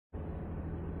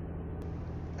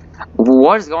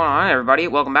What is going on, everybody?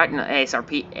 Welcome back to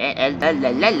ASRP.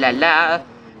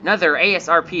 Another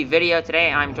ASRP video.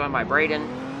 Today, I'm joined by Brayden.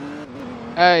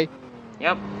 Hey.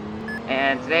 Yep.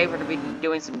 And today, we're going to be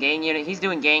doing some gang unit. He's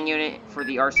doing gang unit for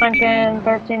the RCPD.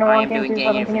 I am doing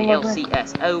gang unit for the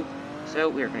LCSO. So,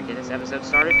 we're going to get this episode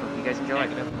started. Hope you guys enjoy.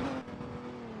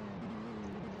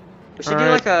 We should do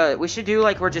like a. We should do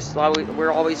like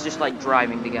we're always just like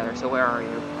driving together. So where are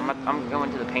you? I'm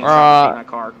going to the paint shop to paint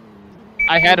my car.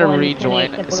 I had to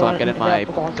rejoin, so I'm getting my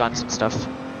guns and stuff.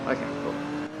 Okay, cool.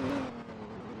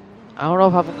 I don't know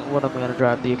what I'm gonna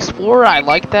drive. The Explorer, I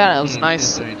like that. It was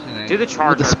nice. Do the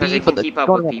Charger because it can keep up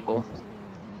with people.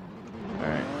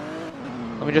 Alright.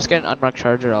 Let me just get an unmarked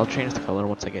Charger. I'll change the color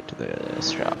once I get to the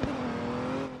shop.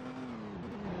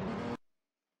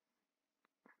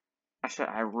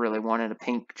 I really wanted a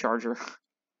pink Charger.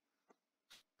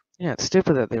 Yeah, it's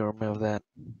stupid that they removed that.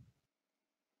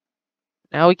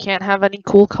 Now we can't have any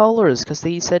cool colors because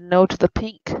they said no to the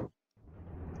pink.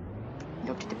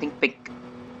 No to the pink.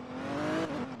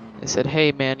 They said,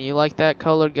 hey man, you like that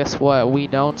color? Guess what? We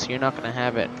don't, so you're not gonna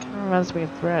have it. Kind of reminds me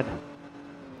of Thread.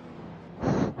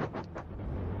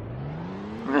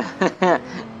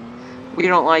 We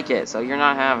don't like it, so you're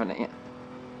not having it.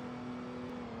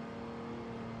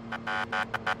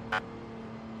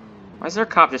 Why is there a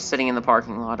cop just sitting in the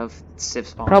parking lot of Civ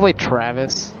Spawn? Probably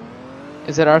Travis.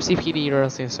 Is it RCPD or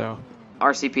LCSO?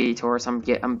 RCPD Taurus.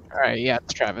 Alright, yeah,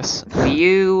 it's Travis.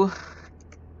 You.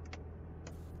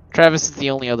 Travis is the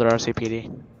only other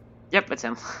RCPD. Yep, it's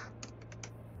him.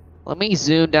 Let me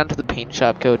zoom down to the paint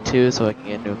shop code too so I can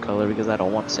get a new color because I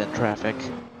don't want to sit in traffic.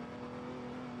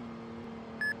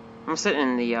 I'm sitting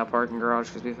in the parking garage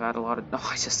because we've had a lot of. Oh,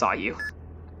 I just saw you.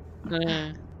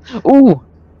 Ooh!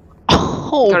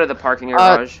 Oh! Go to the parking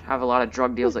garage. Have a lot of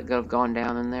drug deals that could have gone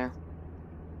down in there.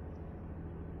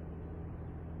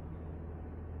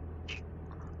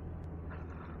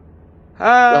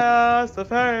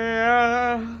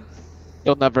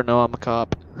 You'll never know I'm a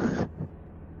cop.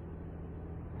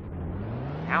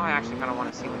 Now I actually kind of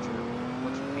want to see what you're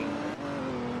painting.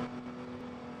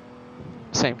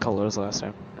 Same color as last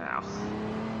time. Now,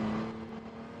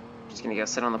 just gonna go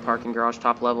sit on the parking garage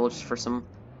top level just for some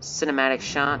cinematic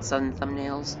shots and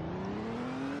thumbnails.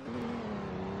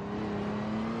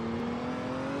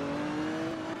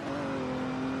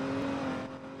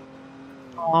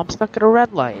 Oh, I'm stuck at a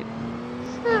red light.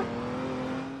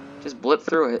 Just blip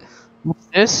through it. What's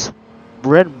this?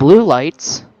 Red and blue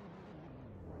lights.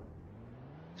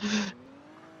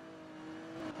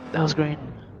 That was green.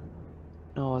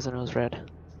 No, it wasn't. It was red.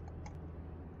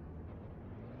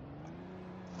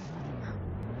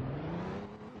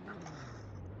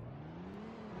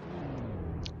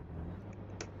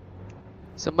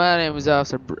 So my name is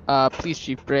Officer Police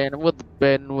Chief Brayden.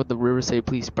 Been with the Riverside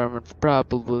Police Department for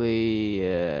probably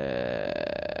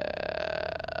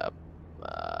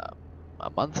a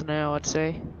month now, I'd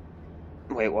say.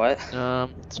 Wait, what?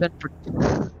 It's been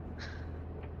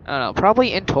I don't know,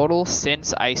 probably in total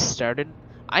since I started.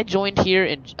 I joined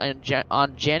here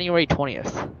on January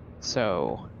 20th,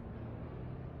 so.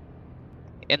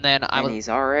 And then he's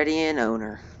already an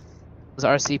owner. Was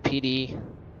RCPD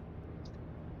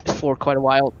for quite a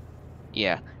while.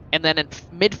 Yeah. And then in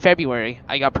mid-February,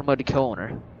 I got promoted to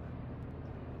co-owner.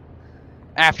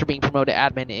 After being promoted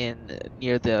admin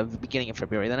near the beginning of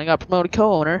February. Then I got promoted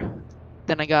co-owner.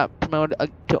 Then I got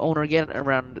promoted to owner again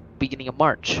around the beginning of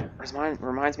March.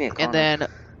 Reminds me of Connor. And then,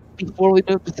 before we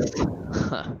moved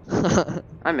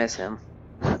I miss him.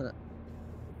 Yeah,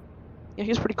 he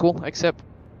was pretty cool, except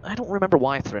I don't remember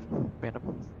why Thread banned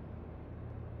him.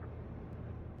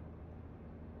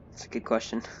 That's a good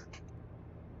question.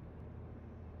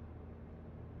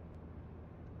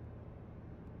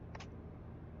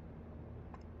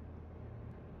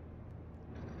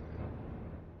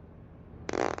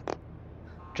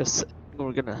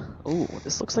 We're gonna. Ooh,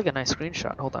 this looks like a nice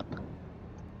screenshot. Hold on.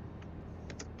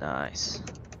 Nice.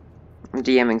 I'm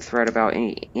DMing Thread about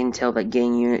any intel that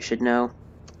gang unit should know.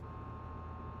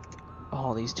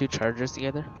 Oh, these two Chargers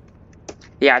together?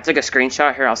 Yeah, I took a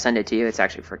screenshot. Here, I'll send it to you. It's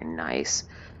actually freaking nice.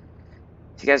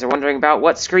 If you guys are wondering about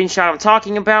what screenshot I'm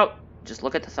talking about, just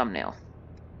look at the thumbnail.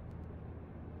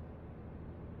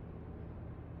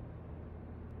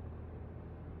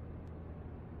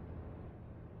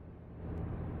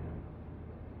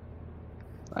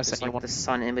 I sent you one. The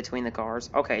sun in between the cars.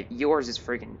 Okay, yours is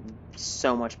freaking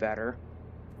so much better.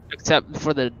 Except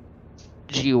for the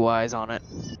GUIs on it.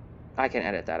 I can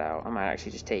edit that out. I might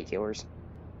actually just take yours.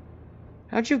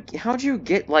 How'd you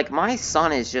get, like, my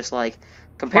sun is just like,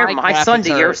 compare my sun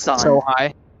to your sun. So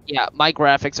high. Yeah, my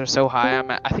graphics are so high.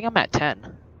 I think I'm at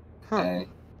 10. Huh.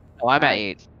 Oh, I'm at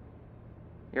 8.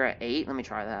 You're at 8? Let me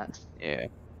try that. Yeah.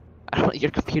 I don't.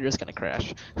 Your computer's gonna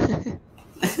crash. 1,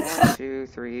 2,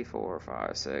 3, 4,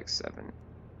 5, 6, 7,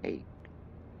 8.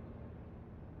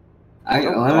 Let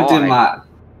me do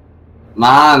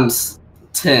mine's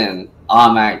 10.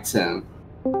 Automatic 10.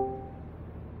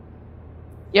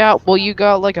 Yeah, well, you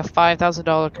got like a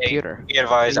 $5,000 computer. Be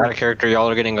advised, out of character, y'all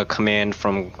are getting a command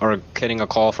from, or getting a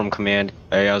call from command.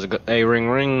 Hey, how's it go? Hey, ring,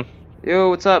 ring. Yo,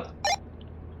 what's up?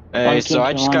 Hey, so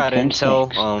I just got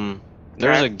intel.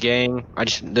 There's a gang.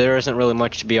 There isn't really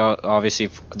much to be, obviously,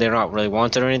 they're not really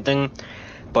wanted or anything,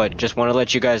 but just want to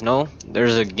let you guys know,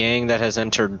 there's a gang that has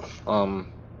entered,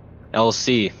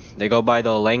 LC. They go by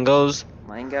the Langos.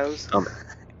 Langos?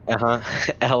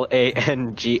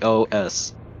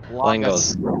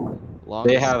 Langos. Langos.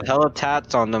 They have hella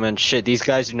tats on them and shit. These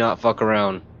guys do not fuck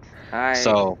around. Hi.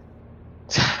 So,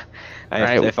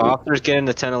 if officers get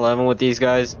into 10-11 with these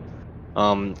guys,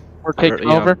 we're taking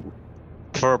over.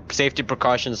 For safety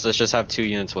precautions, let's just have 2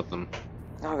 units with them.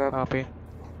 Okay. Copy.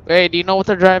 Hey, do you know what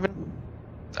they're driving?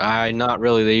 Not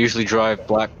really. They usually drive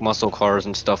black muscle cars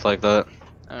and stuff like that.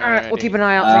 Alright, we'll keep an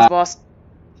eye out. Thanks, boss.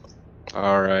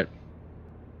 Alright.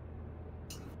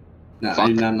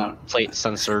 No. Plate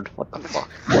censored. What the fuck?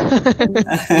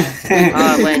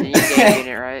 Landon, you game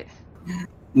unit, right?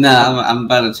 No, I'm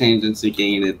about to change into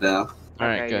gang unit though.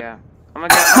 Alright, good. Yeah. I'm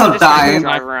gonna just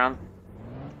drive around.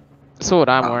 That's what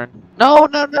I'm wearing. No,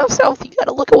 South, you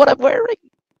gotta look at what I'm wearing.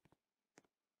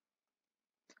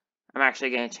 I'm actually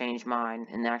gonna change mine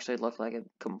and actually look like a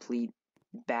complete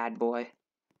bad boy.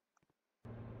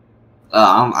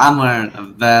 I'm wearing a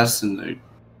vest and the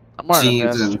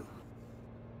jeans and...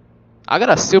 I got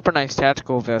a super nice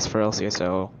tactical vest for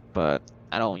LCSO, but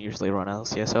I don't usually run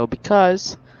LCSO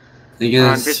because...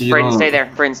 Brayden, stay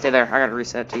there. Brayden, stay there. I gotta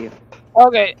reset to you.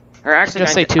 Okay. Or actually,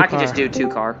 I can just do 2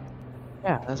 car.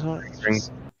 Yeah, that's what.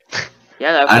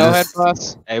 Yeah, that was go ahead,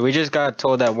 boss. Hey, we just got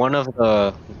told that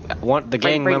the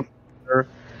gang member,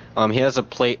 he has a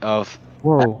plate of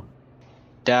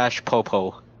Dash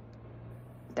Popo.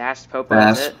 Dash Popo.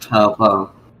 Dash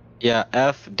Popo. Yeah,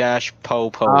 F dash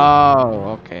Popo.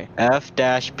 Oh, okay. F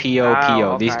dash POPO.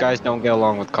 Oh, okay. These guys don't get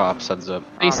along with cops. Heads up.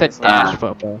 He said Dash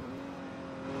Popo.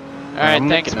 Alright,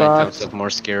 thanks, boss. More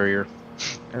scarier.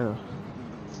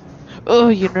 Oh,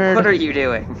 you nerd. What are you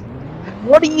doing?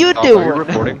 What are you doing? Are you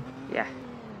recording? Yeah.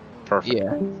 Perfect.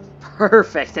 Yeah.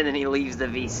 Perfect, and then he leaves the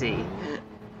VC.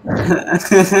 Let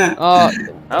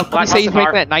me say he's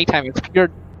making it nighttime. It's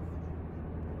pure.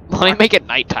 Let me make it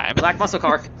nighttime. Black muscle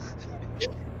car.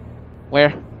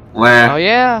 Where? Oh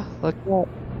yeah. Look at that.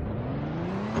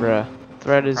 Bruh.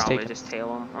 Thread is Probably taking. just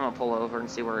tail him. I'm gonna pull over and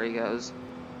see where he goes.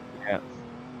 Yeah.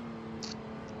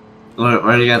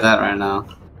 Where do you got that right now?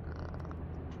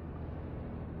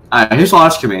 Alright, who's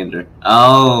Launch Commander?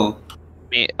 Oh.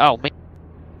 Me.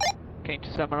 Okay,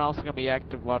 someone else gonna be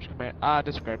active Launch Commander.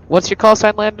 Disregard. What's your call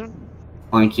sign, Landon?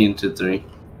 1Q23.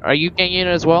 Are you gang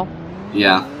unit as well?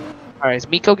 Yeah. Alright, is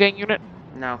Miko gang unit?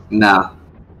 No. No.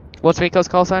 What's Miko's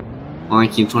call sign?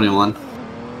 1Q21.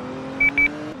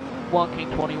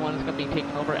 1King21 is going to be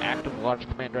taking over active Launch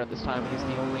Commander at this time. He's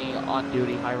the only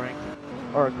on-duty high rank,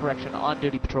 or correction,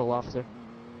 on-duty patrol officer.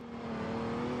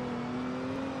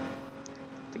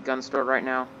 The gun store right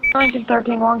now.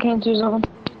 1913, 1King27.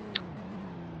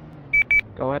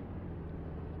 Go ahead.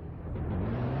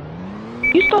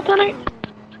 You still 10-8?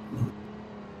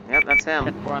 Yep, that's him.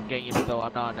 10-4, I'm gang unit though,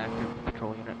 I'm not an active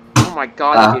patrol unit. Oh my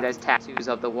god, that dude has tattoos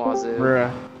up the wazoo.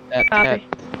 Bruh. That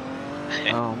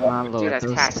oh my lord. Dude has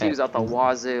tattoos up the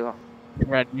wazoo.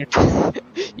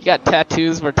 You got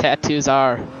tattoos where tattoos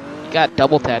are. You got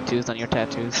double tattoos on your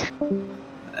tattoos.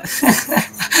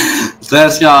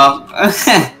 Let's go.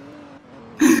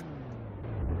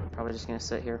 Probably just gonna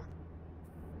sit here.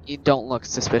 You don't look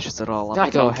suspicious at all. I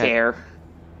don't care.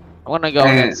 I wanna go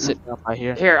ahead and sit up right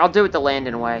here. Here, I'll do it the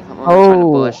Landon way. Let me find a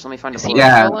bush. Let me find a bush.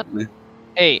 Yeah.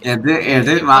 Hey. Yeah,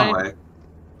 do it my way.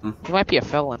 He might be a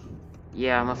felon.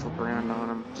 Yeah, I'm gonna flip around on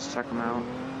him. Just check him out.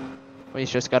 Well,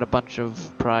 he's just got a bunch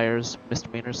of priors,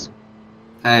 misdemeanors.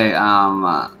 Hey, am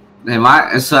I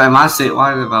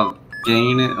statewide about gang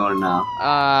unit or no?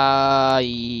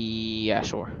 Yeah,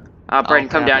 sure. Brayden,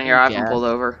 come down here. I have him pulled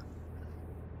over.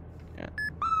 Yeah.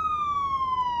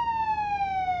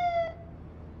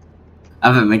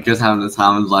 I haven't been just having the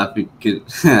time in life we could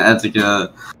as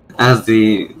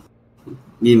the,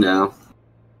 you know.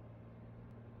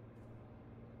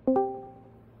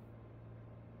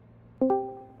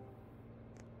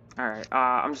 Alright,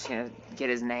 I'm just gonna get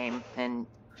his name and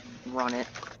run it.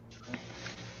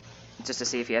 Just to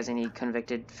see if he has any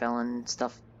convicted felon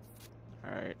stuff.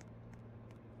 Alright.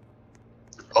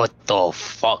 What the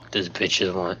fuck this bitch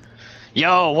is on?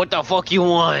 Yo, what the fuck you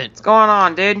want? What's going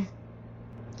on, dude?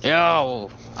 Yo,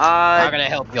 how can I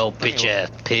help yo bitch ass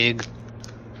pig?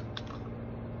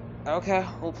 Okay,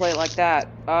 we'll play it like that.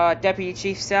 Deputy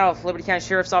Chief South, Liberty County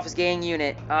Sheriff's Office Gang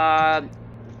Unit.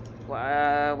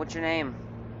 What's your name?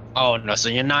 Oh no, so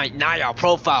you're not now y'all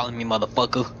profiling me,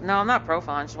 motherfucker. No, I'm not profiling.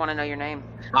 I just want to know your name.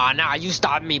 Nah, you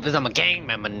stopped me because I'm a gang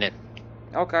member. Then.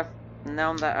 Okay.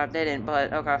 No, that I didn't,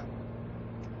 but okay.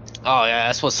 Oh yeah,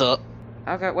 that's what's up.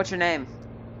 Okay, what's your name?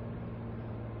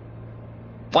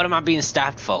 What am I being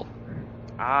staffed for?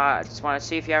 I just want to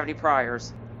see if you have any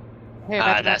priors. Hey,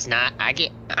 That's not. I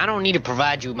don't need to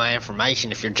provide you my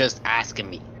information if you're just asking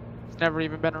me. He's never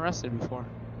even been arrested before.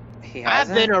 He I've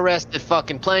hasn't? been arrested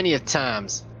fucking plenty of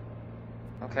times.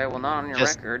 Okay, well, not on your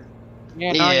Just- record.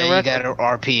 Yeah, You gotta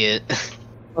RP it.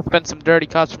 Let's spend some dirty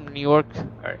cops from New York.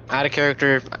 Alright. Out of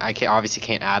character, I obviously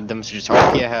can't add them, so just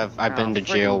RP I've been to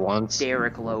jail freaking once.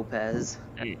 Derek Lopez.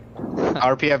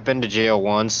 RP I've been to jail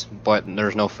once, but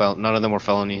there's no none of them were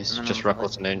felonies, None of just them were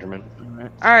reckless endangerment.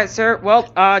 Alright, sir.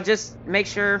 Well, just make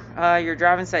sure you're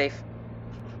driving safe.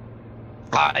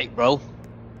 Alright, bro.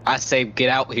 I say get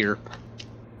out here.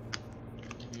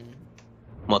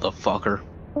 Motherfucker.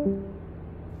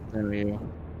 There we go.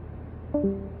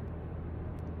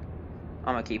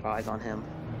 I'm gonna keep eyes on him.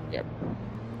 Yep.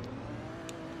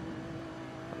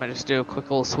 I might just do a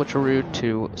quick little switcheroo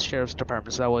to Sheriff's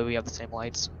Department, so that way we have the same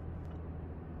lights.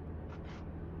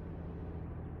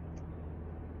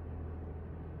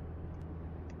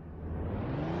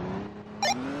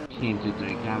 Team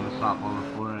 2-3, camera stop over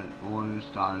for it. 1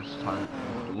 star start.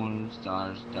 1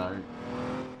 star start.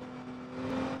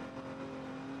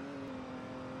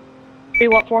 3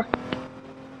 what for?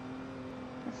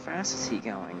 How fast is he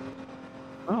going?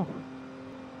 Oh.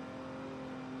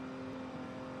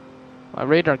 My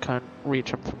radar can't reach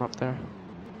him from up there.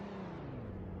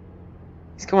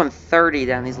 He's going 30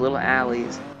 down these little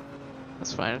alleys.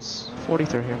 That's fine. It's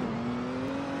 43 here.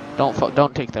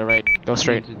 Don't take the right. Go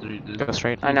straight. Go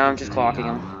straight. I know, I'm just clocking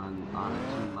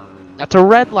him. That's a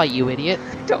red light, you idiot.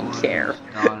 Don't care.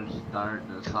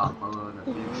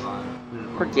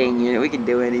 We're gang unit, we can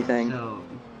do anything.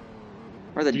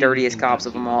 We're the dirtiest cops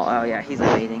of them all. Oh yeah, he's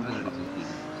evading.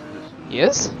 He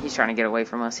is? He's trying to get away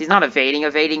from us. He's not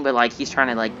evading, but like he's trying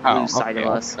to like lose sight of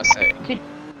us.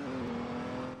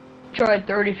 Try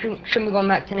 30, shouldn't be going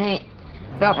back to 8.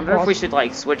 I wonder if we should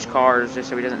like switch cars just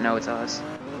so he doesn't know it's us.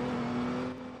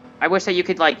 I wish that you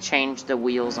could like change the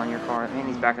wheels on your car. And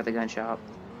he's back at the gun shop.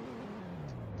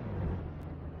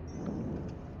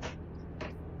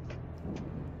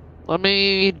 Let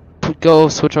me go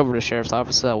switch over to Sheriff's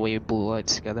Office so that way we blue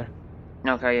lights together.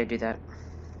 Okay, yeah, do that.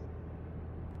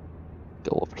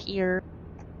 Go over here.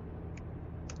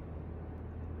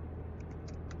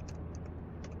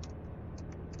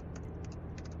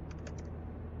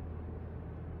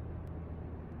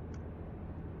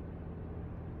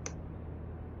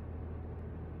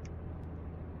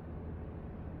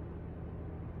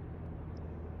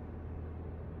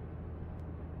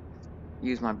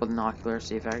 Use my binoculars,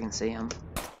 see if I can see him.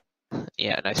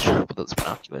 Yeah, nice job with those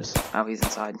binoculars. Oh, he's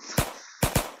inside.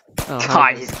 Oh,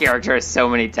 God, his character has so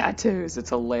many tattoos.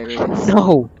 It's hilarious.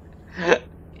 No!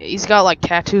 He's got like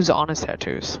tattoos on his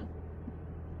tattoos.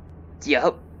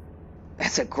 Yup.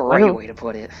 That's a great way to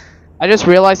put it. I just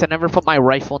realized I never put my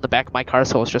rifle in the back of my car,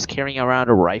 so I was just carrying around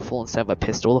a rifle instead of a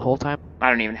pistol the whole time. I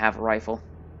don't even have a rifle.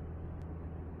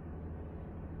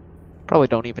 Probably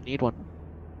don't even need one.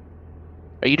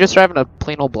 Are you just driving a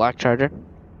plain old black Charger?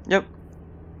 Yep.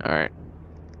 Alright.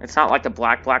 It's not like the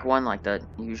black one, like the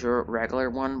usual regular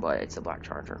one, but it's a black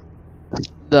Charger.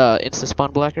 The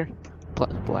Insta-Spawn blacker?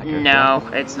 Blacker? No,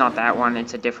 it's not that one.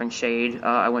 It's a different shade.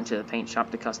 I went to the paint shop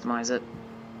to customize it.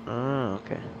 Oh,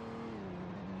 okay.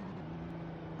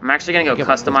 I'm actually gonna go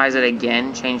customize it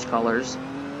again, change colors.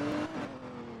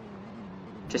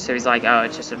 Just so he's like, oh,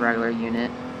 it's just a regular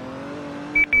unit.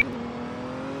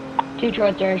 Two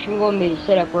right there, should we go and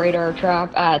set up radar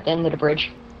trap at the end of the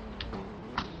bridge?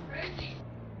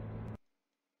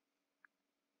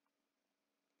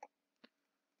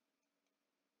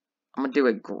 I'm gonna do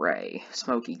it gray,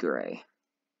 smoky gray.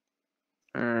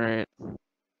 Alright.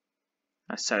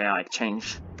 So yeah, like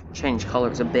change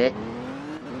colors a bit.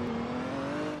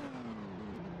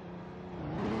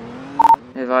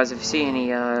 Advise if you see any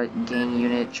gang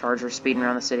unit Charger speeding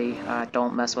around the city,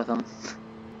 don't mess with them.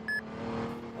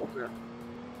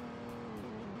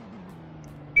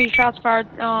 Shots fired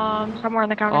somewhere in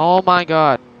the counter. Oh my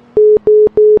god.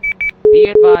 Be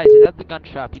advised, it's at the gun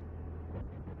shop.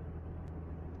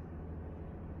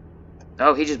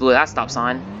 Oh, he just blew that stop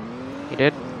sign. He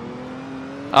did?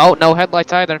 Oh, no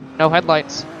headlights either. No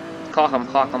headlights. Clock him,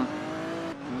 clock him.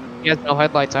 He has no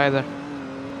headlights either.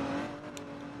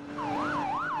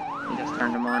 He just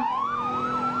turned them on.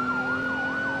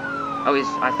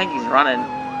 Oh, I think he's running.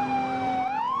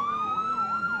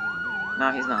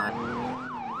 No, he's not.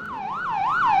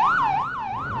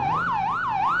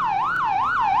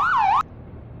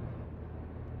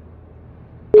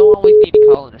 You don't always need to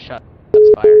call in a shot. That's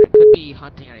fired. It could be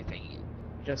hunting or anything.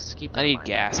 Just keep. I need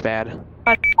gas, bad.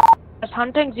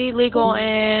 Hunting's illegal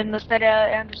in the state of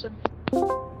Anderson.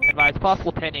 Advise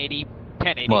possible 1080.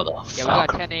 1080. Motherfucker. Yeah, we got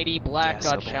 1080 black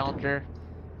Yeah, Dodge so Challenger.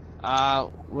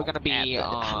 We're gonna be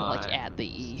on like at the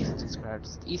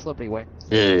East Liberty Way.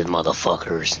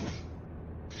 Motherfuckers.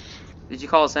 Did you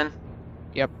call us in?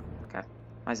 Yep. Okay.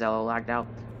 My Zello lagged out.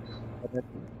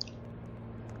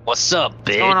 What's up, bitch?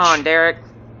 What's going on, Derek?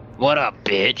 What up,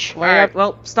 bitch? Alright,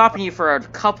 well, stopping you for a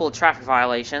couple of traffic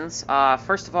violations.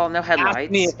 First of all, no headlights.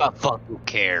 Ask me if I fucking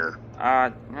care.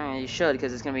 You should,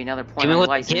 because it's gonna be another point Get me, on your get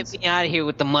license. me out of here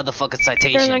with the motherfucking Here,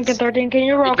 citations. Lincoln 13, can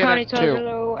you roll You get County it, too.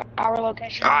 to our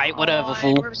location? Alright, whatever, on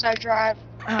fool. Riverside Drive.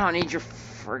 I don't need your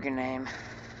friggin' name.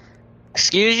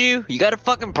 Excuse you? You got a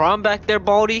fucking problem back there,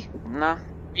 Baldy? No.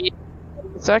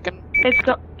 Second.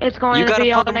 It's going You to got a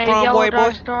be on fucking a problem, yellow boy?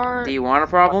 Dodge Star. Do you want a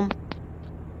problem?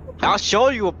 I'll show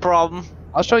you a problem.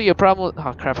 I'll show you a problem with.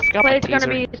 Oh crap! I forgot my Plate's gonna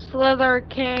taser. be Slither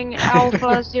King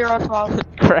Alpha 012.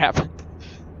 Crap.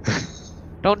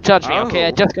 Don't judge me, okay? I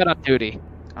Oh. just got on duty.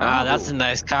 Ah, that's a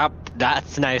nice cop.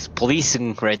 That's nice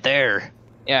policing right there.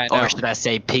 Yeah, I know. Or should I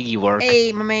say piggy work?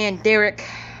 Hey, my man, Derek.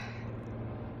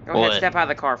 Go ahead, What? step out of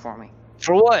the car for me.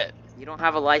 For what? You don't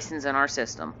have a license in our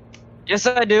system. Yes,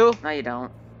 I do. No, you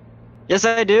don't. Yes,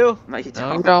 I do. No, you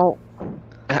No, you don't. don't.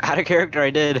 Out of character, I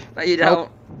did. No, you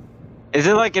don't. Is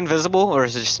it like invisible or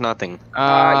is it just nothing?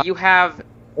 You have.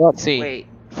 Let's see. Wait,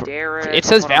 Derek. It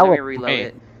says hold on, let me valid. reload Hey.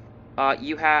 it.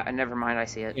 You have. Never mind, I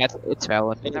see it. Yeah, it's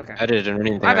valid. Okay. I didn't or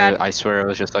anything. My bad. I swear it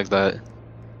was just like that.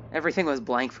 Everything was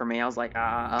blank for me. I was like,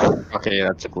 Okay, yeah,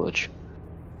 that's a glitch.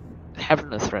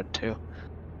 Having a thread too.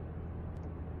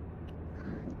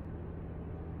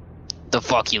 The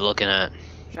fuck you looking at?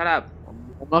 Shut up.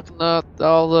 I'm looking at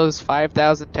all those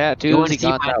 5,000 You tattoos wanna he see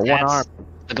got my on that one tats? arm.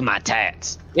 Look at my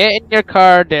tats. Get in your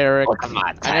car, Derek. Look at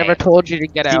my tats. I never told you to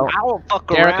get See, out. I don't fuck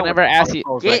Derek, around I never with asked you-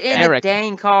 photos Get like in that. the Derek.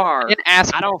 dang car. I didn't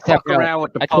ask I you don't to step fuck out. around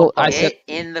with the I told- I photos. said-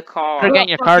 Get in the car. Derek, get in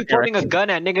your car, you pointing Derek. a gun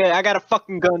at, nigga? I got a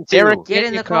fucking gun too. Derek, Get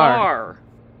in your the car.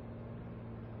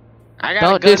 I got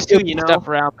Don't a do gun too, stupid you know. stuff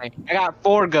around me. I got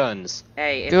 4 guns.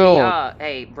 Hey, if Go. he,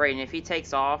 hey, Brayden, if he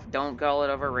takes off, don't gull it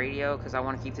over radio, because I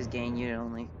want to keep this gang unit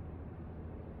only.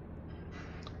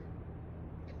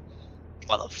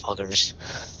 Motherfuckers.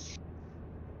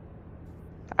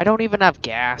 I don't even have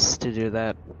gas to do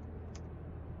that.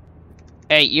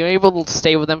 Hey, you're able to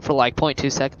stay with them for like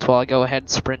 0.2 seconds while I go ahead and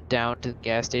sprint down to the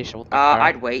gas station with my car.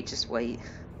 I'd wait, just wait.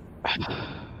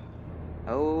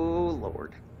 Oh,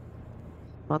 Lord.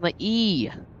 I'm on the E.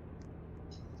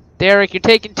 Derek, you're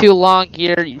taking too long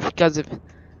here because of...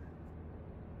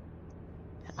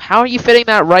 How are you fitting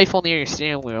that rifle near your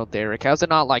steering wheel, Derek? How's it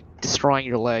not, like, destroying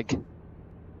your leg?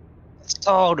 It's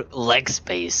called leg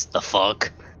space. The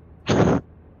fuck?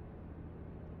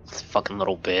 This fucking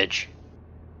little bitch.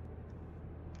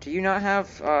 Do you not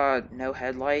have, no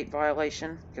headlight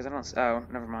violation? Because I don't... Oh,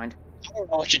 never mind. I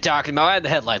don't know what you're talking about. I had the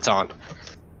headlights on.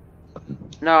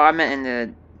 No, I meant in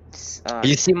the,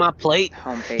 You see my plate?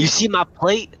 homepage. You see my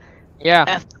plate? Yeah,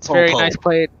 F it's a very Popo. nice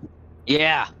plate.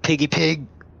 Yeah, piggy pig.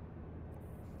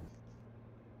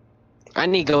 I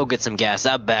need to go get some gas.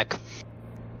 I'm back.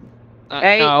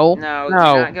 Hey, no, no,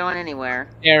 no. you're not going anywhere.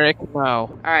 Derek, no.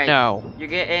 Alright, No. you're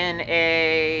getting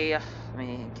a... Let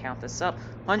me count this up.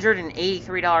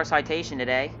 $183 citation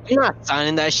today. I'm not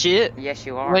signing that shit. Yes,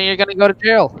 you are. Well, you're gonna go to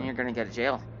jail. And you're gonna go to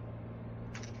jail.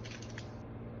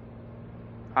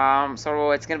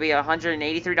 So it's gonna be a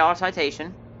 $183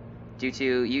 citation due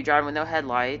to you driving with no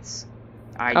headlights.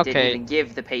 I didn't Okay. even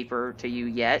give the paper to you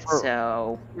yet, For-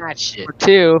 so That shit. For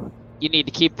 2, you need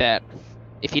to keep that.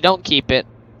 If you don't keep it,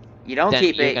 you don't Then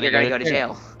keep you're it, gonna you're gonna go to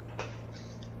jail.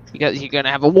 you're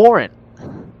gonna have a warrant.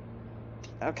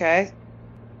 Okay.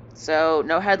 So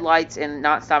no headlights and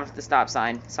not stopping at the stop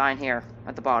sign. Sign here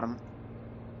at the bottom.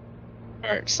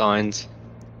 Alright, signs.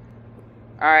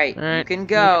 Alright, you Alright, can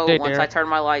go you can do, once I Derek. turn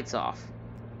my lights off.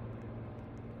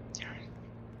 See if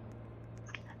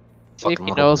Fucking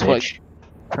he little knows what bitch.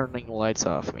 turning the lights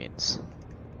off means.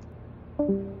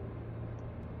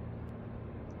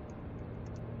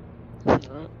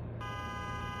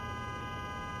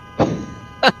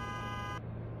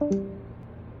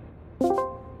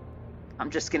 I'm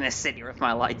just gonna sit here with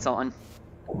my lights on.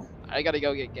 I gotta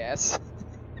go get gas.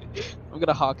 I'm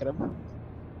gonna honk at him.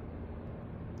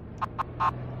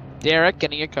 Derek,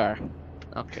 get in your car.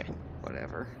 Okay.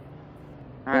 Whatever.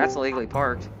 Alright, that's illegally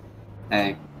parked.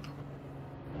 Hey.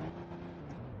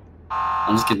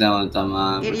 I'll just get down with them.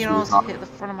 Idiot almost hit the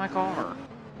front of my car.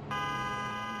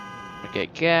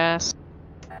 Get gas.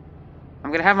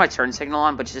 I'm gonna have my turn signal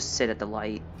on, but just sit at the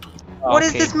light. Okay. What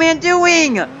is this man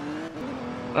doing?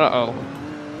 Uh-oh.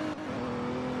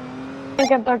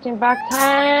 Lincoln 13 back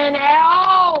 10.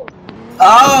 Ow!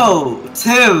 Oh!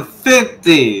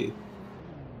 1050!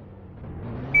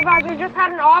 Guys, we just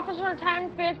had an officer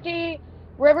 1050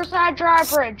 Riverside Drive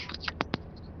Bridge.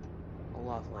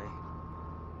 Lovely.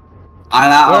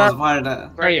 I was part of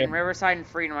that. Brayden, Riverside and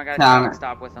Freedom, I got a Nah. traffic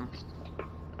stop with him.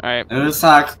 Alright. It was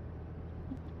sucks.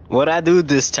 What'd I do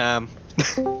this time?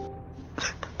 I'll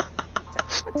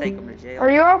take him to jail.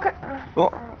 Are you okay? Oh.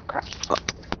 Oh, crap.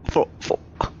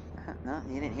 No,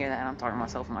 you didn't hear that. I'm talking to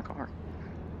myself in my car.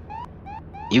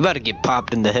 You about to get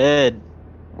popped in the head.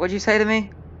 What'd you say to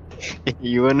me?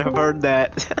 You wouldn't have heard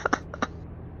that.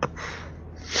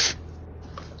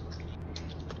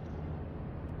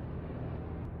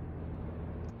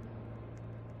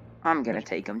 I'm gonna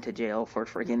take him to jail for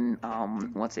friggin',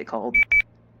 what's it called?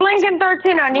 Lincoln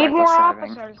 13, I need more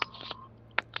Reckless driving. officers.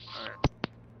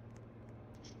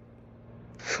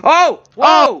 Oh!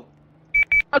 Whoa!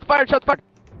 Shots fired, shots fired.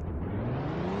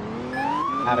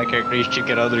 Out of character, you should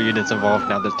get other units involved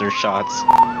now that there's shots.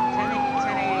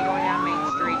 1080 going down Main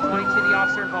Street. 22 the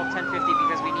officer involved, 1050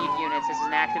 because we need units. This is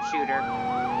an active shooter.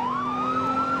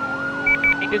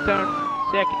 Lincoln Zone,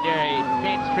 secondary.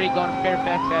 Main Street going to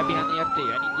Fairfax Ave behind the FD.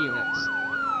 I need units.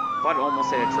 But almost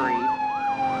hit a tree.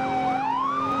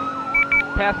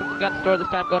 Passing the gun store this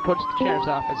time, going towards the sheriff's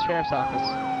office. Sheriff's office.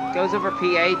 Goes over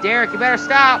PA. Derek, you better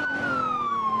stop!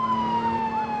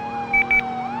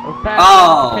 We're passing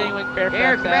Oh. continuing Fairfax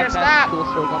Derek, you better Ave, stop! passing the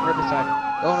tool store, going Riverside.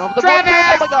 Going over the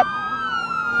Travis! border. Oh my god!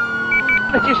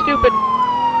 But you're stupid!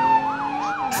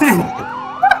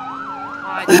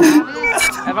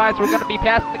 Advise, we're gonna be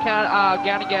passing the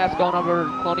county gas going over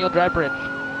Colonial Drive Bridge.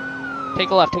 Take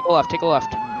a left, take a left, take a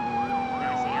left. I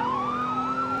see him.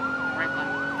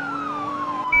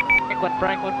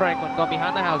 Franklin. Franklin, going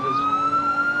behind the houses.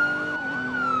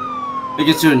 We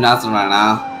can do nothing right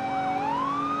now.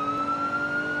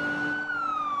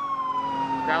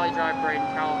 Valley Drive, Brayden,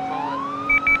 call it.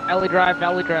 Valley Drive.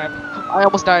 I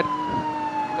almost died.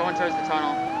 I'm going towards the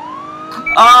tunnel.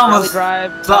 Valley Almost.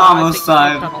 Drive. Almost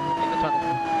died. In the tunnel.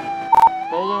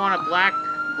 Bolo on a black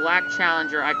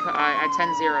Challenger. I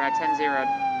 10-0'd. I 10-0'd.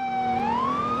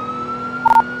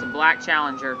 It's a black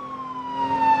Challenger.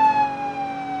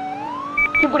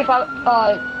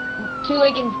 245, 2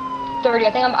 Lincoln 30.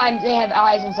 I think they have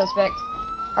eyes on suspect.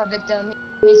 Our victim.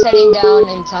 He's heading down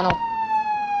in tunnel.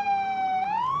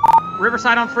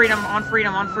 Riverside on Freedom.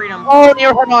 Oh,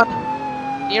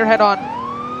 near head on.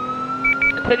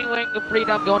 Continuing the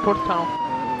Freedom, going towards the tunnel.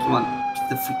 Come on. Get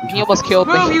the freaking He almost killed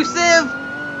me. Move, you sieve!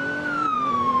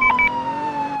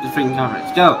 The freaking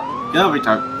coverage. Go,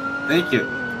 retard. Thank you.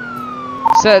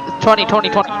 Said 20. Tunnel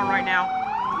right now.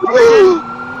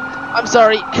 I'm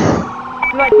sorry. You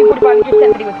like 245, you just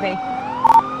 1050 with me.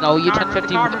 No, you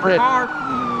 1050 with the bridge.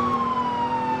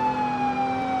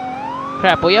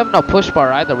 Crap, we have no push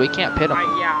bar either. We can't pit him.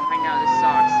 Yeah, I know, this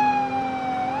sucks.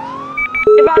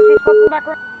 Advise, he's flipping back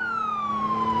around.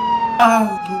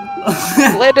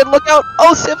 Landon, look out!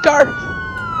 Oh, Civ car!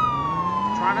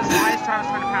 Travis trying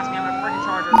to pass me on my freaking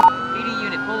Charger. PD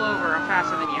unit, pull over. I'm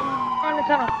faster than you. On the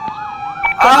tunnel.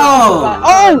 Oh!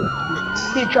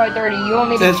 Detroit 30, you want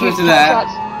me to Just shoot listen to that.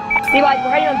 shots? Levi,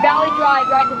 we're heading on Valley Drive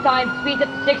right this time, speeds up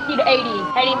to 60 to 80.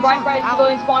 Heading right by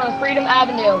civilian spawn on Freedom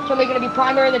Avenue. So we're going to be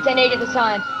primary in the 1080 at this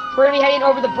time. We're going to be heading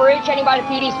over the bridge, heading by the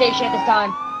PD station at this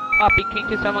time. Copy, King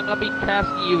 27, I'm gonna be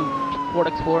passing you, Ford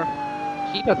Explorer.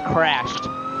 He just crashed.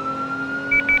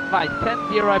 By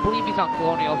 10-0, I believe he's on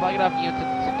Colonial. If I could have units in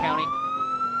Sim County.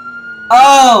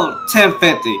 Oh,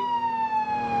 1050.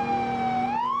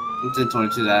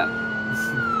 1022 that.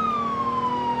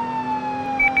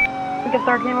 Lincoln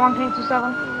 13,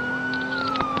 127.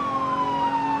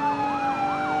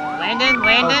 Landon?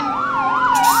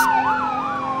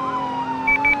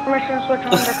 Permission to switch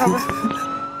on undercover.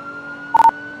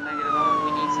 Negative, we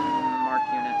need some marked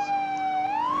units.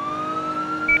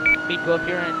 Go up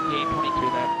here and gain 22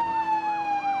 that.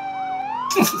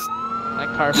 My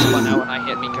car spun out when I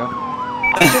hit Miko.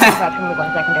 Dispatch from the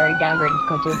one secondary, downgraded to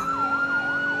code 2.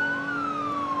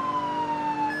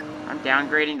 I'm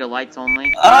downgrading to lights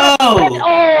only.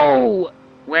 Oh!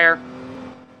 Where?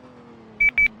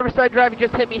 Riverside Drive, you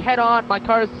just hit me head on. My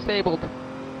car is disabled.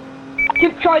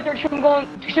 two charge are going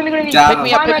to be Pick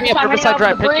me up, Riverside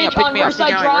Drive, pick me up. Where's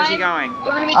he going?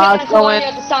 We're going to be taking Going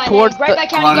at the sign. towards Right back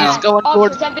County He's Gas. going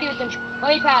towards- Officer, 10 videos.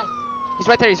 Let me pass. He's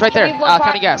right there,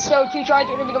 County Gas. So two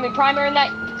charges are going to be going to be primary in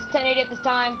that 1080 at this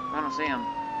time. I don't see him.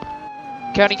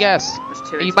 County Gas. There's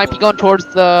two. You might be going towards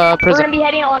the We're going prison. to be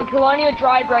heading on Colonial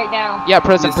Drive right now. Yeah,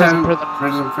 prison. Prison.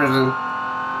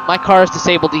 My car is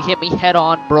disabled. He hit me head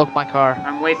on, broke my car.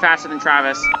 I'm way faster than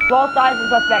Travis. Both sides of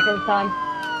the suspect at this time.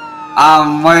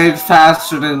 I'm way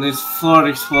faster than these Ford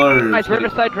Explorers. Guys,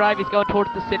 Riverside Drive. He's going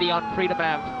towards the city on Freedom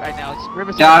Ave right now. It's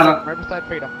Riverside Got Drive, him. Riverside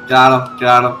Freedom. Got him.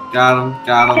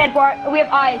 10-4, we have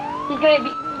eyes. He's going to be...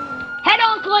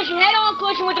 Head-on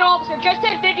collision with an officer. Just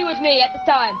 1050 with me at this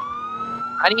time.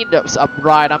 I need a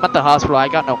ride. I'm at the hospital. I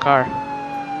got no car.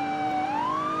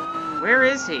 Where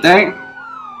is he? Dang.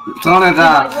 Turn it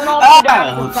down. We're an officer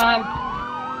down at this time.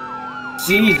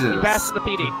 Jesus. Fast to the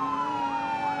PD.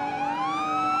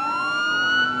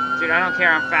 Dude, I don't care.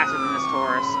 I'm faster than this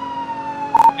Taurus.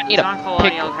 I need He's on a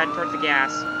Colonial, pick. heading towards the gas.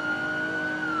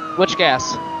 Which gas?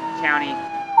 County.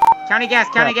 County gas.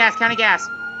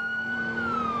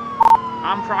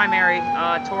 I'm primary.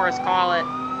 Taurus, call it.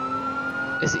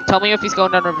 Tell me if he's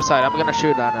going down Riverside. I'm gonna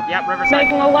shoot at him. Yep, Riverside.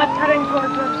 Making a left heading towards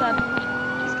Riverside.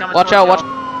 He's coming Watch towards out, watch. y'all.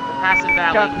 We're passing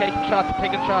Valley.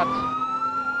 Taking shots.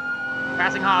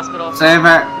 Passing hospital. Stand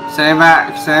back.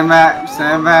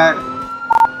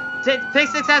 Pick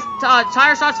success.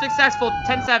 Tire shot successful.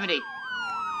 1070.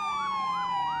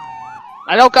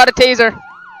 I don't got a taser.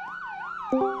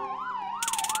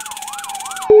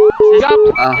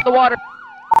 Jumped in the water.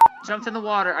 Jumped in the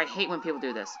water. I hate when people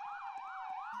do this.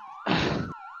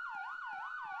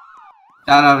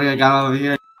 Got over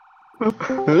here.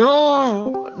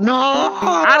 No!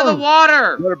 Out of the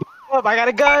water! Up, I got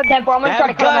a gun! 10-4, I'm going to try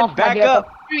to cut him off. Back up!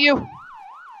 Shoot you.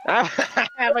 I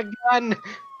have a gun! I'm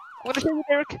gonna shoot you,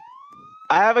 Derek.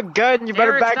 I have a gun, you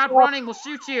better Derek, back stop up! running, we'll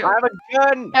shoot you! I have a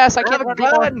gun! Yes, I I can't have a run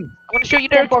anymore. gun! I'm gonna shoot you,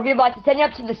 Derek. 10-4, if you'd like to send you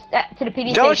up to the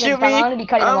PD Don't station, shoot me! I'm going to be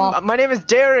cutting him off. My name is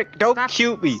Derek, don't Stop-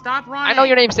 shoot me! Stop running! I know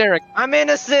your name's Derek. I'm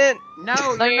innocent! No,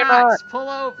 No, you're you're not. not. Just pull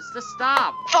over. Just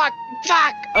stop. Fuck!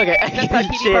 Okay, That's my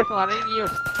PD shit. personal. I didn't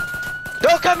use.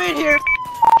 Don't come in here!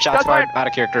 Shots fired. Out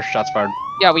of character, shots fired.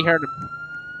 Yeah, we heard him.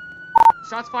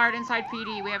 Shots fired inside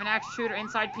PD. We have an active shooter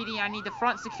inside PD. I need the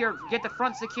front secured. Get the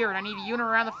front secured. I need a unit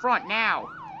around the front now.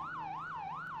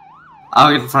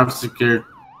 I'll get the front secured.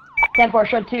 10-4,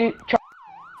 show 2.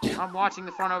 I'm watching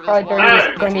the front over Charge this wall.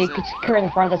 they're going to be secure in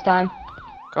the front this time.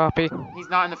 Copy. He's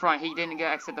not in the front. He didn't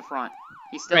exit the front.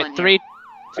 He's still in Right, here.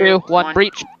 3, 2, 1,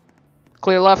 breach.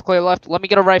 Clear left, clear left. Let me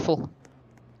get a rifle.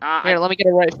 Here, let me get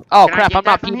a rifle. Oh Can I crap, get I'm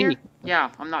not that from PD. here?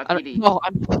 Yeah, I'm not PD. No,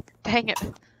 dang it.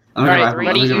 Let me Alright, get a rifle.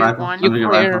 Let me get a rifle. one. Let me get a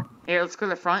Clear. rifle. Here, let's clear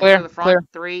the front. Clear, Clear the front. clear.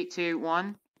 3, 2,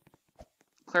 1.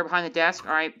 Clear behind the desk.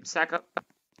 All right, stack up.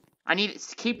 I need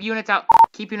to keep units out.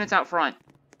 Keep units out front.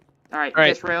 All right, All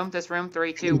right. This room.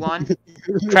 3, 2, 1.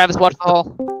 Travis, watch the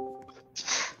hall.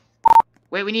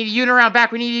 Wait, we need a unit around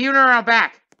back. You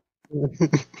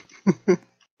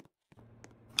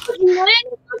went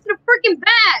to the freaking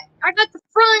back. I got the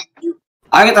front.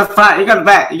 I get the front. You got the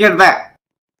back. You get the back.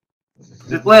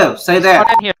 Just live. Stay there.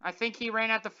 Come in here. I think he ran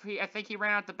out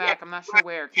the back. I'm not sure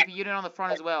where. Keep a unit on the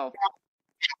front as well.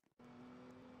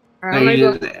 No,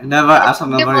 you never ask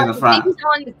nobody in the front. He's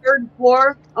on the 3rd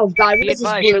floor. Oh god, Be this is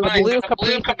advised, blue. there's a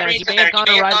blue Caprice in there. He may have gone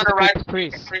to ride with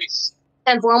the Caprice.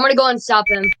 10-4, I'm gonna go and stop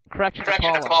him. Correction to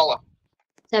Paula.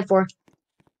 10-4.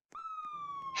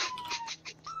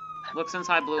 Looks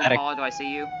inside blue Attic. and Paula. Do I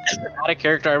see you? Out of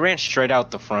character, I ran straight out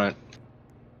the front.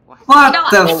 What No,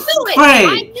 the I knew it! I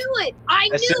freak? knew it! I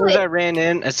As knew soon as I it! ran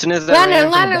in,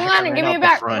 Landon, give me a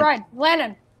back ride.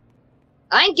 Landon.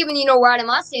 I ain't giving you no ride in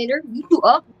my standard. You two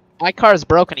up. My car is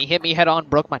broken. He hit me head on,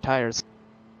 broke my tires.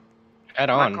 Head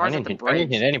My on. I car's at didn't, the hit, I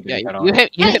didn't hit anybody Yeah, head on. you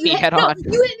hit me head on.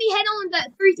 No, you hit me head on that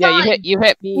 3 Yeah, times. you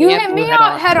hit me. You and hit blew me head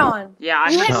out on. head on. Yeah,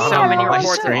 I've You had hit me so on many my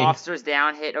reports of screen. officers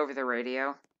down hit over the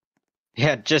radio.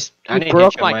 Yeah, just I You didn't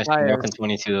broke hit you on my my tire. broken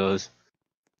 22 of those.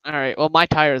 All right. Well, my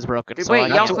tire is broken. Dude, So wait,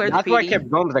 I y'all got cleared the That's why I PD? kept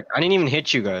going. Like I didn't even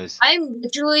hit you guys. I'm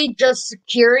literally just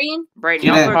securing. Brayden,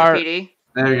 Yeah. y'all cleared the PD?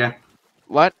 There we go.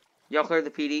 What? Y'all cleared the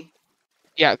PD?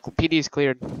 Yeah, PD's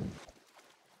cleared.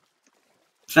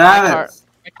 Travis.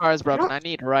 My car is broken. I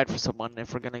need a ride for someone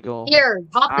if we're gonna go. Here,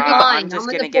 hop in I'm line. just I'm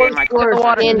gonna in get in the my 4th car.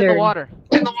 floor In the water.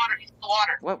 In the standard.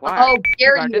 water. What? Why? Oh,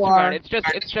 there Disregard, you disregard. are. It's just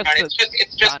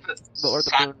the sun or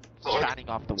the moon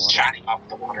shining off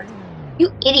the water.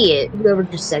 You idiot. Whoever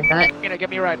just said that. Give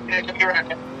me a ride.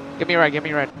 Give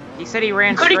me a ride. He said he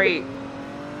ran straight.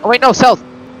 Oh wait, no, south.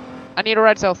 I need a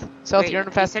ride south. South, Wait, you're in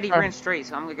a he fast said he car. ran straight,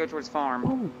 so I'm gonna go towards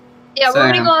farm. Yeah,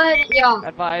 we're gonna go ahead. Yeah,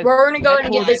 Advise. we're gonna go ahead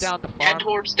and get this. Down the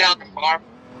farm.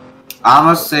 I'm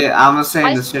gonna say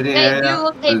in the city Hey, area. you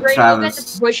look, hey, Brayden, look at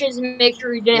Travis. the bushes and make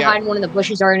sure you didn't Yeah. hide in one of the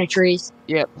bushes or in the trees.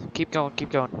 Yep. Keep going.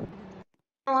 Keep going.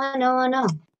 Oh, I know.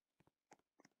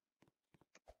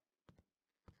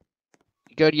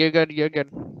 Good. You're good. You're good.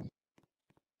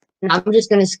 I'm just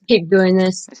gonna keep doing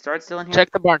this. It starts still in here.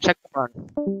 Check the barn. Check the barn.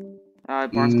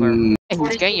 Barn's clear. Hey,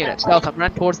 he's gang unit. Stealth. I'm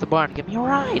running towards the barn. Give me a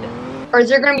ride. Or is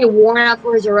there gonna be a warrant out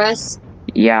for his arrest?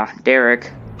 Yeah,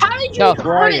 Derek. How did you Stealth,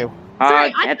 where are hurt it? you?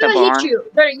 Sorry, I At the thought I barn. hit you.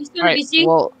 Sorry, you still in Alright, BC?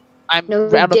 well, I'm No,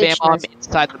 out of ditch ammo. I'm us.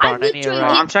 inside the barn. I need a literally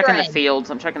ride. I'm checking the Fred. fields.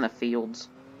 I'm checking the fields.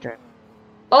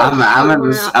 Oh,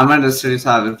 I'm in the city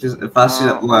side. If I see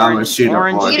that boy, I'm gonna shoot him.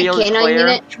 Orange boy. Should we get a field is canine clear.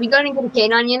 unit? Should we go and get a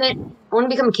canine unit? I want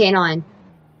to become a canine.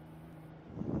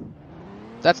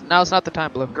 Now's not the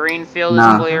time, Blue. Green field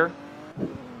Nah. is clear.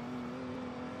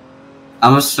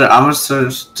 I'm gonna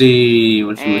search the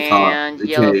what you call it. And The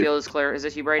yellow cave. field is clear. Is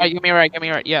this you, Alright, Brady? give me a ride. Give me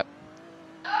a ride. Yep.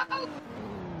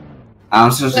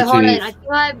 I'm searching Wait, the hold on. cave. I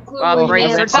think I have a clue Brayden, where you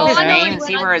search went. his I know name where and you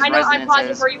see went. where his I'm residence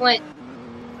positive is. where you went.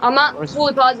 I'm not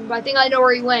fully positive, but I think I know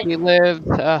where he went. He lives.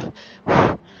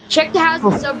 Check the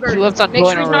housing suburbs. He lives on Make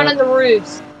sure Joyner he's not Road. on the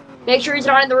roofs. Make sure he's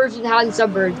not on the roofs of the housing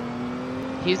suburbs.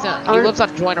 He lives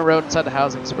on Joyner Road inside the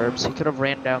housing suburbs. He could have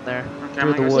ran down there. Okay,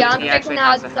 Through the gonna woods. Yeah, see I'm if he checking actually the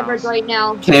has housing a suburbs house. right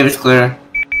now. Cave is clear.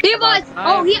 He was!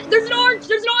 Oh, there's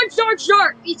an orange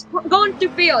shark! He's going through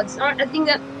fields. I think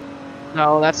that.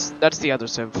 No, that's the other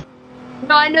civ.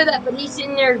 No, I know that, but he's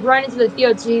sitting there running to the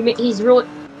field, so he's really.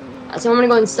 So I'm gonna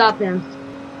go and stop him.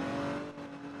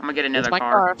 I'm gonna get Here's another my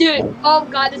car. Dude, oh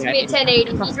god, this is Yeah, gonna be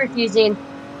a 1080. He's refusing.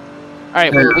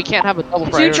 Alright, well, we can't have a double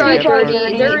priority.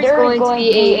 230. There is going to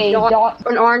be an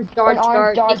orange Dodge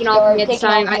Dart taking off me at the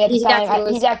time. He's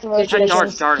acting really That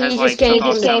Dodge Dart has He like just came took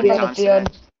off from so the many field. times today.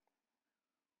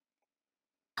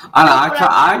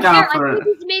 I got I for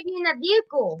think he's maybe in that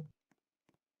vehicle.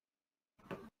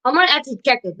 I'm gonna actually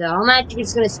check it though. I'm actually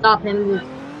just gonna stop him.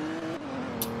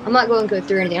 I'm not going to go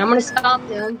through anything. I'm gonna stop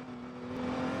him.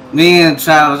 me and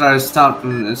Travis already stopped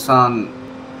him. It's on.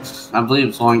 I believe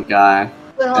it's one guy.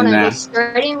 But hold on, is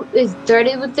Thready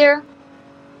with there?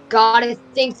 God, I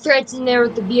think Thread's in there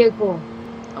with the vehicle.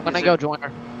 I'm gonna go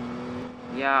Joyner.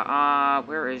 Yeah,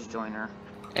 where is Joyner?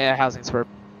 Yeah, housing suburb.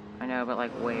 I know, but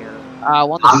like where?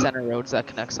 One of the center roads that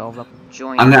connects all of them.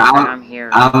 Joyner. I'm here.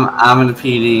 I'm in the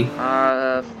PD.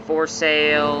 For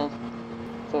sale.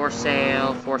 For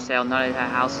sale. For sale. None of the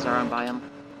houses are owned by him.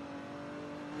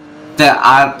 Which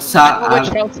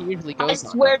house he usually goes I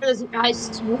swear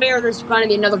there's gonna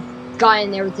be another guy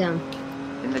in there with him.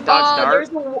 In the Dodge Dart?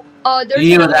 There's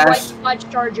another white Dodge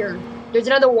Charger. There's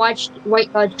another white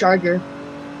Dodge Charger.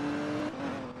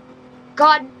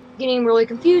 God, getting really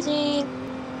confusing.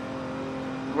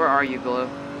 Where are you, Blue?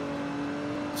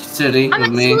 City I'm with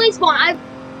at me. ceiling spawn.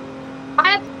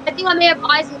 I think I may have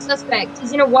eyes on the suspect.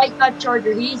 He's in a white Dodge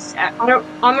Charger. I'm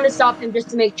gonna stop him just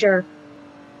to make sure.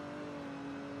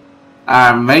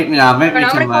 Make me I'm gonna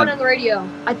come call it up. on the radio.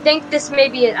 I think this may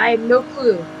be it. I have no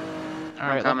clue.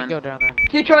 Alright, let me go down there.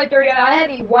 Detroit 30, I have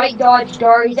a white Dodge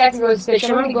Dart. He's acting really suspicious.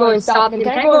 I'm gonna go and stop him.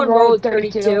 Can I go and roll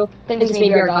 32? I think this may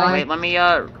be our guy. Wait, let me,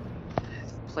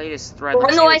 play this thread. Run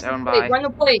Let's the see what's license owned plate. by. Run the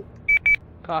plate.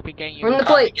 Copy, gang Run unit. the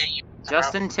plate.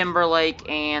 Justin Timberlake,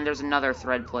 and there's another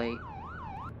thread plate.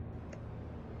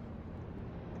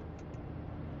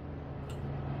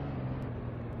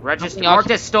 Register.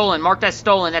 Marked as stolen. Marked as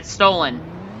stolen. That's stolen.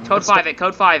 Code 5 it.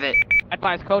 Code 5 it.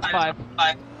 Advise, code 5.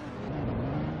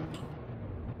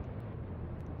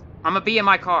 I'm gonna be in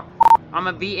my car. I'm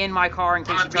gonna be in my car in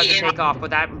case you try to take off,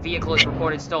 but that vehicle is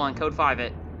reported stolen. Code 5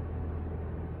 it.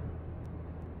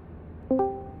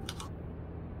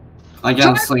 I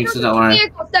got sleep, so don't worry. I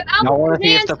want to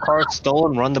see if the car's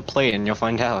stolen. Run the plate, and you'll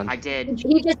find out. I did.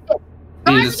 He just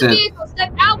He just said.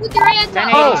 step out with your hands up.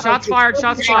 1080. Shots fired.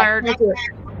 Shots fired.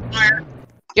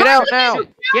 Get out now!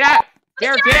 Get out.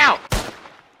 Derek, get out.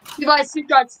 You guys, two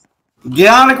shots.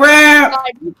 Get on the ground!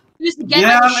 Get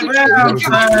on the ground,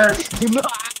 sir!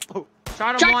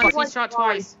 Shot him once. He's shot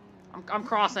twice. I'm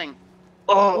crossing.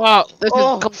 Oh, wow, this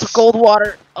is cold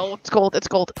water. Oh, it's cold, it's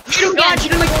cold. Shoot him again,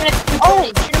 shoot him again. Oh!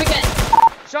 Shoot him again.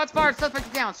 Shots fired. Suspect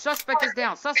is down. Suspect is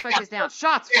down. Suspect is down.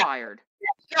 Shots fired.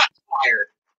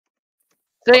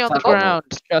 Stay on the ground.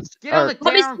 Just, Get on the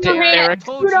ground, Derek. I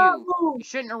told you. You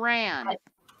shouldn't have ran. I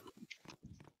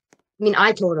mean,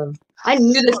 I told him. I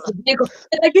knew this was a vehicle.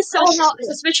 I just saw how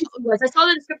suspicious it was. I saw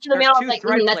the description of the man. I was There's like, two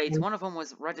thread that's plates. him. One of them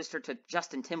was registered to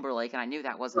Justin Timberlake, and I knew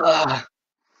that wasn't. oh,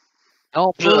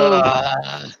 Y'all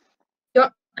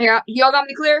got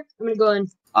me clear? I'm gonna go in.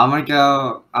 I'm gonna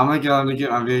go and get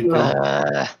my vehicle.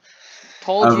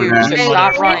 Told you Okay. to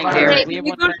stop running, Hey, Derek. we Can have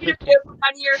you go get a 115. vehicle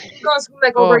down here? Go and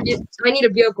back over again. I need a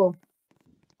vehicle.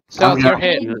 Self, Okay. you're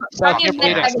hit. Self, I you're need a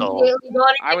med bleeding. pack immediately. Go on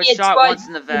and I was give me a shot 2 once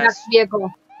in the back to vest. the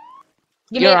vehicle.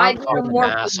 Give me You're I on need call. a more.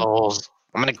 Assholes.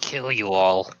 I'm gonna kill you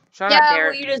all. Shut up, Yeah, well,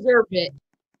 Derek. you deserved it.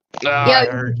 I Yeah,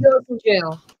 heard. you go to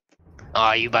jail.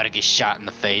 Oh, you about to get shot in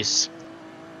the face.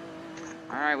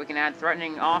 Alright, we can add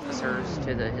threatening officers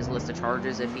to his list of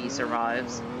charges if he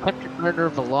survives. Attempted murder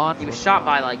of a law He was enforcement shot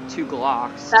by officer. like 2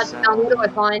 Glocks, That's so... now what do I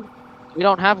find? We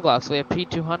don't have Glocks. We have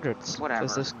P200s. Whatever.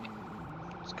 It's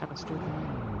kind of stupid.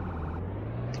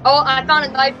 Oh, I found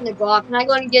a knife in the Glock. Can I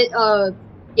go and get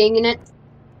gang in it?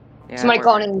 Yeah, Somebody we're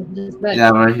called good. in. But...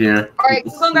 Yeah, we're here. All right,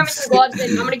 go and grab me some gloves.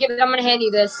 And I'm gonna hand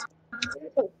you this.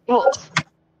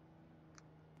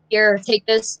 Here, take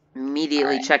this.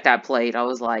 Immediately checked that plate. I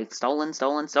was like, stolen,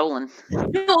 stolen, stolen. No,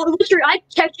 literally, I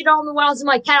checked it on when I was in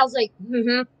my cat. I was like,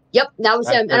 yep, that was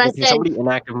him. And I Can said, somebody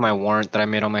inactive my warrant that I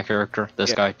made on my character? This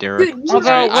Yeah. guy, Derek. dude, you Although,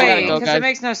 I gotta wait, go, because guys. it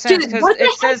makes no sense, Dude, because what the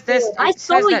it says heck, this, dude? I it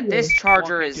says saw that you. this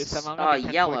charger 1.27, is, I'm gonna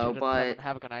be yellow, 10.2, but...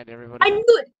 Have a good night, everybody. I knew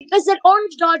it because that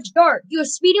orange Dodge Dart. He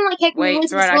was speeding like heck. Wait,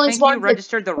 Thread, I think you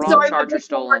registered the wrong charger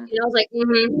stolen. And I was like,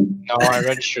 No, I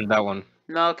registered that one.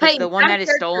 No, because Hey, the one I'm that is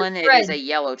character stolen, it Thread. is a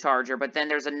yellow charger, but then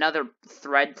there's another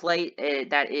thread plate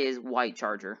that is white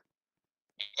charger.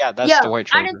 Yeah, that's yeah, the white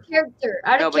I charger. didn't character.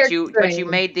 I No, didn't but character. you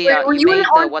made the, Were you you in made the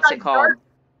the, orange what's it Dodge called? Dart?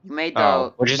 You made the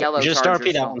Oh, yellow just charger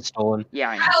RP that stolen. one stolen. Yeah,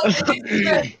 I know.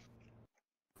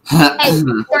 Hey,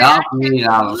 Help me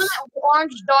out.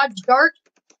 orange Dodge Dart.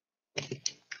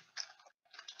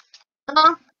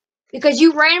 Because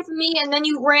you ran from me and then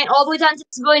you ran all the way down to the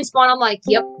civilian spawn. I'm like,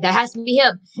 yep, that has to be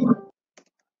him.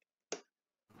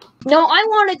 No, I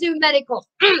want to do medical.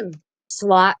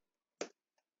 Slot.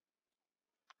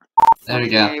 There we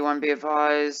Okay, go. anyone be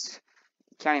advised.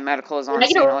 County Medical is on Can I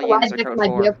get scene. a All ride units are back to code my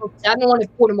 4. vehicle? I don't want to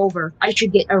put him over. I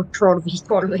should get a trophy.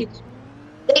 Totally.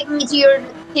 Take me to your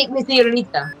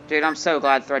Rita. Dude, I'm so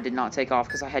glad Thread did not take off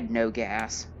because I had no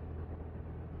gas.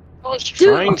 I was Dude,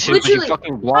 trying to, but you literally,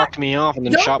 fucking blocked me off and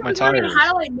then Don't shot my worry, tires.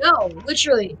 how do I know?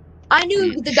 Literally. I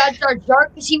knew the Dodge Dart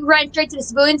dark because he ran straight to the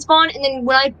civilian spawn, and then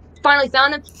when I finally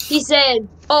found him, he said,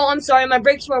 "Oh, I'm sorry, my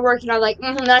brakes weren't working." I was like,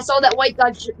 And I saw that white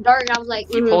Dodge Dart, and I was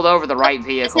like, You pulled over the right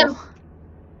vehicle.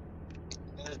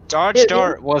 Dodge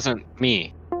Dart wasn't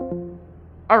me.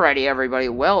 Alrighty, everybody.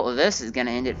 Well, this is going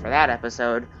to end it for that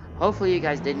episode. Hopefully you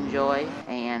guys did enjoy,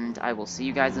 and I will see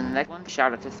you guys in the next one.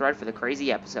 Shout out to Thread for the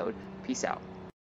crazy episode. Peace out.